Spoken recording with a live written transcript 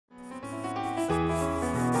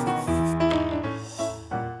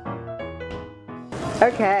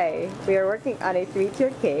Okay, we are working on a 3-tier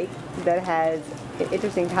cake that has an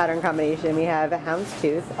interesting pattern combination. We have a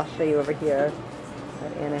houndstooth, I'll show you over here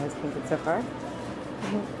what Anna has painted so far.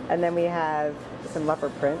 And then we have some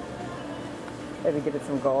leopard print. Then we give it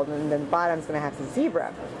some gold, and then the bottom's going to have some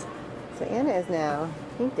zebra. So Anna is now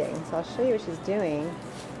painting, so I'll show you what she's doing.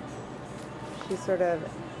 She's sort of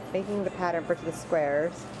making the pattern for the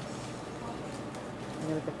squares. And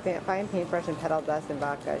then with the fine paintbrush and petal dust and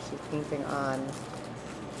vodka, she's painting on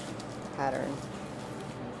pattern.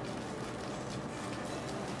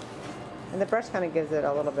 And the brush kind of gives it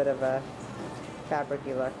a little bit of a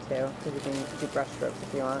fabric-y look too, because you can do brush strokes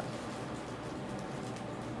if you want.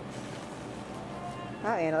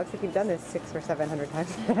 Wow, Anna, it looks like you've done this 600 or 700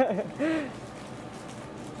 times.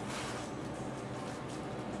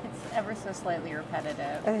 It's ever so slightly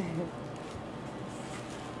repetitive.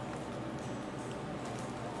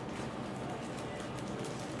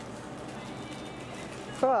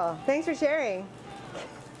 Cool. Thanks for sharing.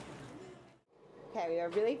 Okay, we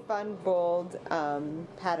have a really fun, bold,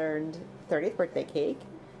 patterned 30th birthday cake.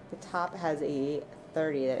 The top has a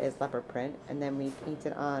 30 that is leopard print, and then we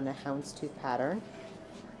painted on a houndstooth pattern.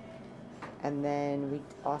 And then we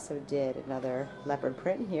also did another leopard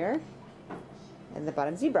print here, and the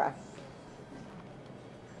bottom zebra.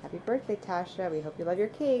 Happy birthday, Tasha. We hope you love your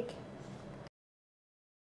cake.